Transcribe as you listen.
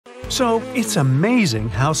So it's amazing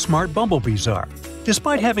how smart bumblebees are.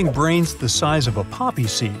 Despite having brains the size of a poppy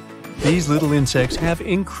seed, these little insects have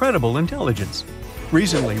incredible intelligence.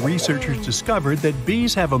 Recently, researchers discovered that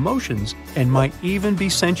bees have emotions and might even be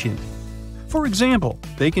sentient. For example,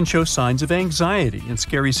 they can show signs of anxiety in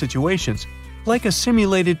scary situations, like a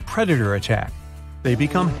simulated predator attack. They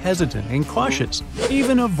become hesitant and cautious,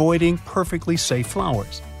 even avoiding perfectly safe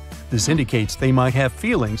flowers. This indicates they might have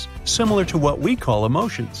feelings similar to what we call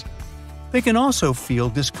emotions. They can also feel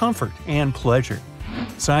discomfort and pleasure.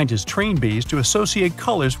 Scientists train bees to associate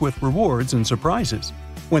colors with rewards and surprises.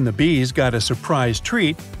 When the bees got a surprise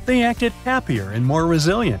treat, they acted happier and more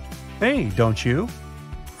resilient. Hey, don't you?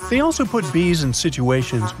 They also put bees in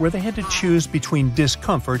situations where they had to choose between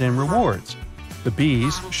discomfort and rewards. The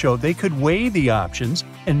bees showed they could weigh the options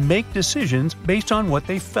and make decisions based on what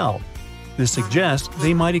they felt. This suggests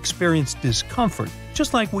they might experience discomfort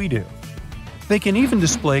just like we do. They can even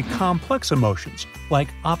display complex emotions like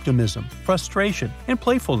optimism, frustration, and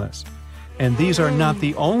playfulness. And these are not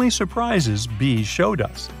the only surprises bees showed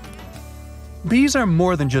us. Bees are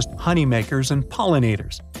more than just honeymakers and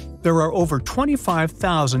pollinators. There are over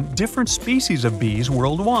 25,000 different species of bees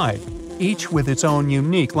worldwide, each with its own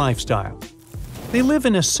unique lifestyle. They live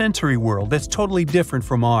in a sensory world that's totally different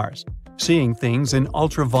from ours, seeing things in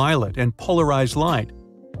ultraviolet and polarized light.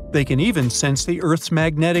 They can even sense the Earth's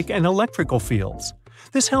magnetic and electrical fields.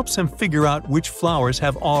 This helps them figure out which flowers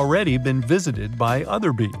have already been visited by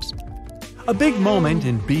other bees. A big moment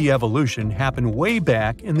in bee evolution happened way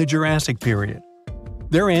back in the Jurassic period.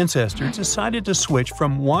 Their ancestors decided to switch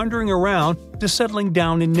from wandering around to settling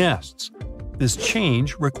down in nests. This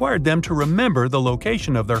change required them to remember the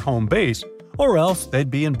location of their home base, or else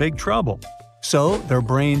they'd be in big trouble. So their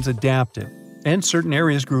brains adapted, and certain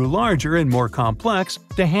areas grew larger and more complex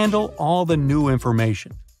to handle all the new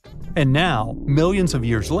information. And now, millions of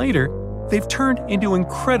years later, they've turned into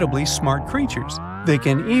incredibly smart creatures. They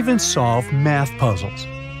can even solve math puzzles.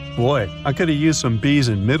 Boy, I could have used some bees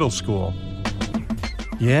in middle school.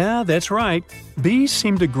 Yeah, that's right. Bees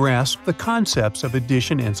seem to grasp the concepts of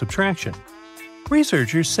addition and subtraction.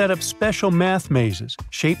 Researchers set up special math mazes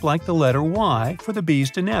shaped like the letter Y for the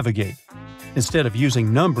bees to navigate. Instead of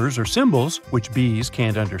using numbers or symbols, which bees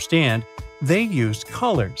can't understand, they used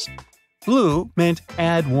colors. Blue meant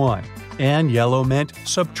add 1, and yellow meant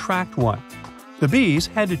subtract 1. The bees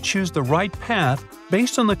had to choose the right path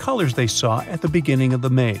based on the colors they saw at the beginning of the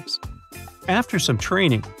maze. After some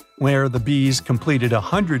training, where the bees completed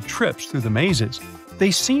 100 trips through the mazes,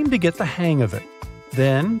 they seemed to get the hang of it.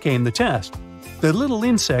 Then came the test. The little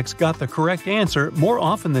insects got the correct answer more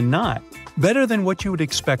often than not, better than what you would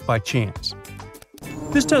expect by chance.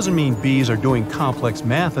 This doesn't mean bees are doing complex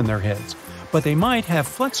math in their heads, but they might have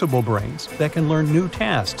flexible brains that can learn new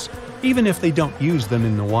tasks, even if they don't use them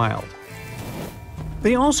in the wild.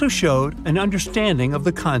 They also showed an understanding of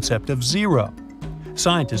the concept of zero.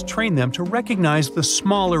 Scientists trained them to recognize the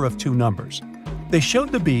smaller of two numbers. They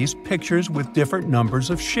showed the bees pictures with different numbers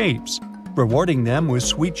of shapes, rewarding them with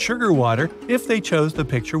sweet sugar water if they chose the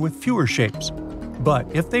picture with fewer shapes. But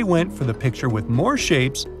if they went for the picture with more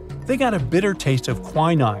shapes, they got a bitter taste of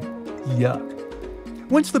quinine. Yuck.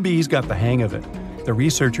 Once the bees got the hang of it, the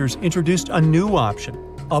researchers introduced a new option,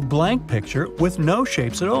 a blank picture with no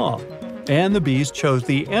shapes at all. And the bees chose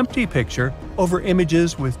the empty picture over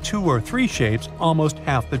images with 2 or 3 shapes almost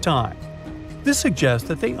half the time. This suggests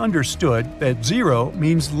that they understood that 0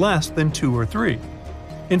 means less than 2 or 3.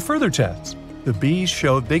 In further tests, the bees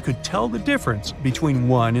showed they could tell the difference between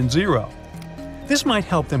 1 and 0. This might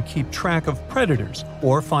help them keep track of predators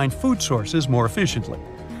or find food sources more efficiently.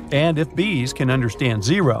 And if bees can understand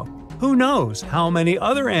 0, who knows how many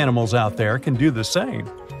other animals out there can do the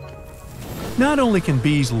same? Not only can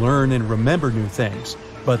bees learn and remember new things,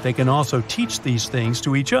 but they can also teach these things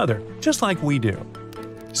to each other, just like we do.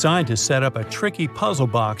 Scientists set up a tricky puzzle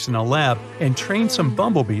box in a lab and trained some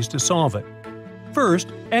bumblebees to solve it. First,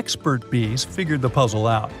 expert bees figured the puzzle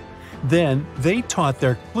out. Then, they taught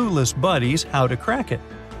their clueless buddies how to crack it.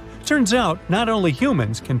 Turns out, not only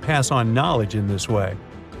humans can pass on knowledge in this way.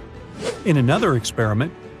 In another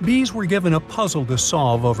experiment, bees were given a puzzle to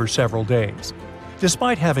solve over several days.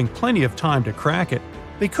 Despite having plenty of time to crack it,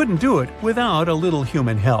 they couldn't do it without a little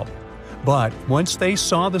human help. But once they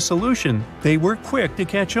saw the solution, they were quick to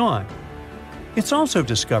catch on. It's also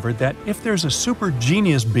discovered that if there's a super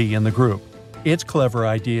genius bee in the group, its clever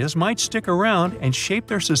ideas might stick around and shape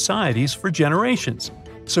their societies for generations,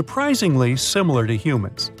 surprisingly similar to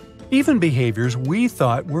humans. Even behaviors we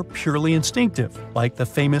thought were purely instinctive, like the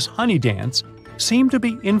famous honey dance, seem to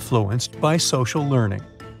be influenced by social learning.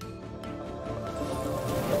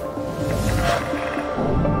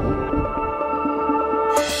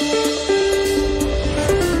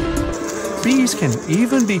 Bees can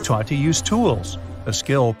even be taught to use tools, a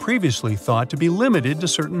skill previously thought to be limited to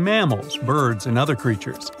certain mammals, birds, and other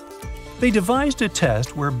creatures. They devised a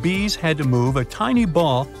test where bees had to move a tiny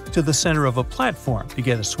ball to the center of a platform to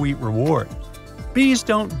get a sweet reward. Bees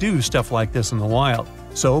don't do stuff like this in the wild,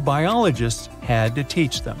 so biologists had to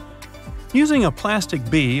teach them. Using a plastic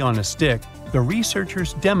bee on a stick, the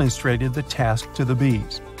researchers demonstrated the task to the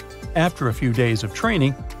bees. After a few days of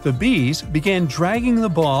training, the bees began dragging the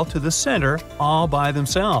ball to the center all by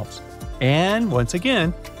themselves. And once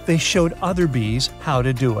again, they showed other bees how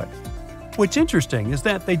to do it. What's interesting is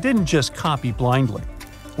that they didn't just copy blindly.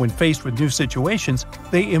 When faced with new situations,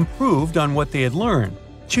 they improved on what they had learned,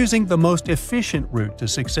 choosing the most efficient route to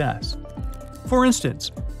success. For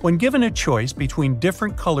instance, when given a choice between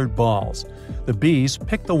different colored balls, the bees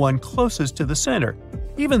picked the one closest to the center,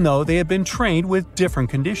 even though they had been trained with different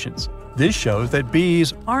conditions. This shows that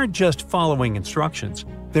bees aren't just following instructions,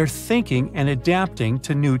 they're thinking and adapting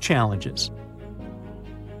to new challenges.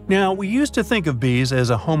 Now, we used to think of bees as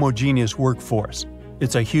a homogeneous workforce.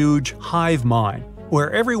 It's a huge hive mind,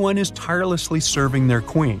 where everyone is tirelessly serving their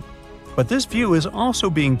queen. But this view is also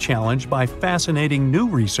being challenged by fascinating new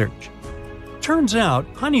research. Turns out,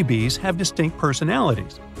 honeybees have distinct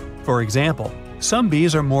personalities. For example, some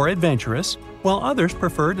bees are more adventurous, while others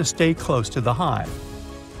prefer to stay close to the hive.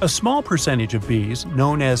 A small percentage of bees,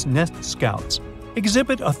 known as nest scouts,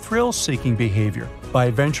 exhibit a thrill-seeking behavior by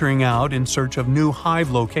venturing out in search of new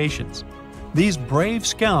hive locations. These brave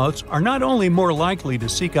scouts are not only more likely to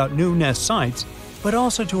seek out new nest sites, but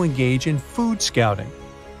also to engage in food scouting.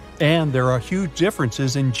 And there are huge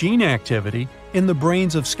differences in gene activity in the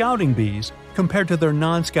brains of scouting bees compared to their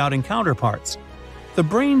non-scouting counterparts. The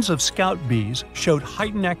brains of scout bees showed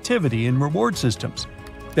heightened activity in reward systems.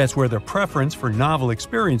 That's where their preference for novel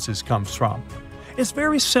experiences comes from. It's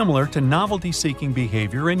very similar to novelty-seeking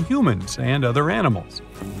behavior in humans and other animals.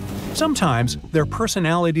 Sometimes their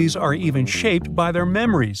personalities are even shaped by their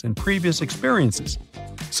memories and previous experiences.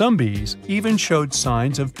 Some bees even showed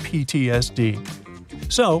signs of PTSD.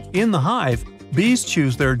 So, in the hive, bees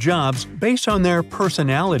choose their jobs based on their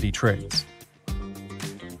personality traits.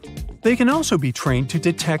 They can also be trained to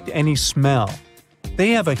detect any smell.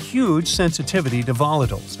 They have a huge sensitivity to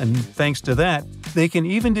volatiles, and thanks to that, they can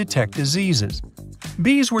even detect diseases.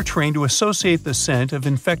 Bees were trained to associate the scent of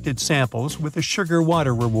infected samples with a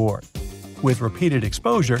sugar-water reward. With repeated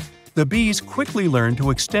exposure, the bees quickly learned to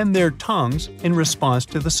extend their tongues in response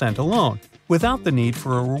to the scent alone, without the need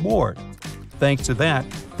for a reward. Thanks to that,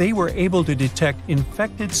 they were able to detect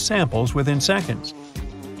infected samples within seconds.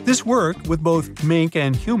 This worked with both mink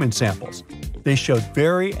and human samples. They showed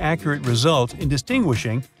very accurate results in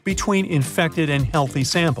distinguishing between infected and healthy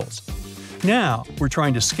samples. Now, we're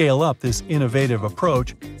trying to scale up this innovative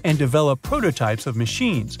approach and develop prototypes of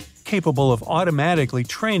machines capable of automatically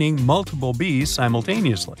training multiple bees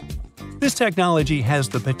simultaneously. This technology has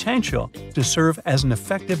the potential to serve as an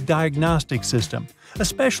effective diagnostic system,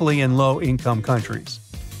 especially in low-income countries.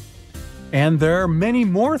 And there are many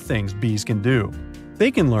more things bees can do. They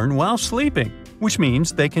can learn while sleeping, which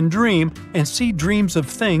means they can dream and see dreams of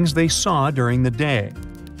things they saw during the day.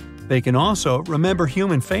 They can also remember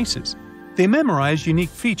human faces. They memorize unique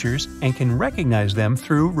features and can recognize them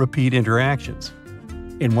through repeat interactions.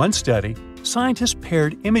 In one study, scientists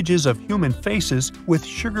paired images of human faces with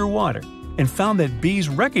sugar water and found that bees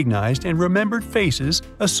recognized and remembered faces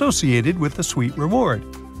associated with the sweet reward,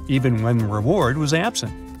 even when the reward was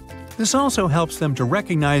absent. This also helps them to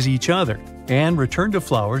recognize each other and return to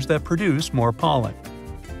flowers that produce more pollen.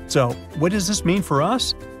 So, what does this mean for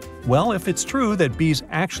us? Well, if it's true that bees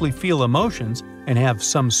actually feel emotions and have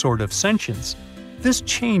some sort of sentience, this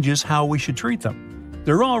changes how we should treat them.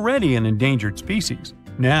 They're already an endangered species.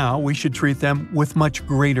 Now we should treat them with much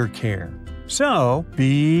greater care. So,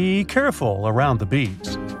 be careful around the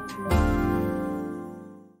bees.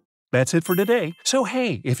 That's it for today. So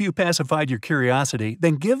hey, if you pacified your curiosity,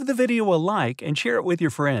 then give the video a like and share it with your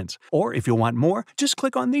friends. Or if you want more, just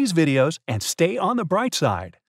click on these videos and stay on the bright side.